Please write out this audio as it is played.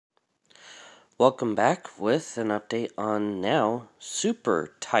Welcome back with an update on now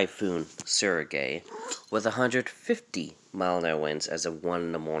Super Typhoon Surigae with 150 mile-an-hour winds as of 1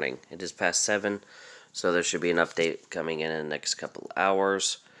 in the morning. It is past 7, so there should be an update coming in the next couple of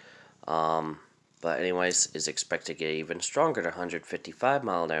hours. But anyways, is expected to get even stronger to 155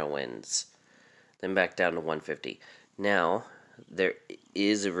 mile-an-hour winds. Then back down to 150. Now, there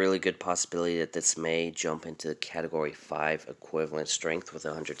is a really good possibility that this may jump into Category 5 equivalent strength with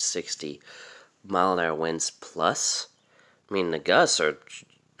 160 mile-an-hour winds plus. I mean, the gusts are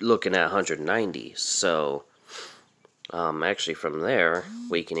looking at 190, so actually from there,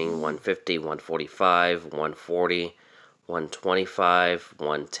 weakening 150, 145, 140, 125,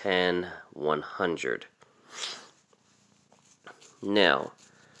 110, 100. Now,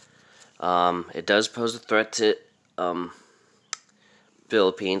 it does pose a threat to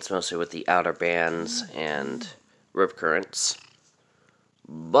Philippines, mostly with the outer bands and rip currents.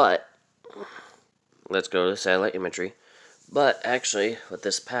 But let's go to satellite imagery. But actually, with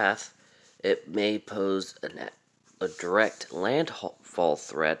this path, it may pose a direct landfall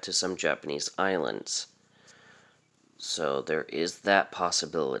threat to some Japanese islands. So there is that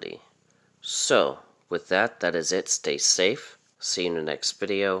possibility. So, with that, that is it. Stay safe. See you in the next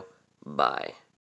video. Bye.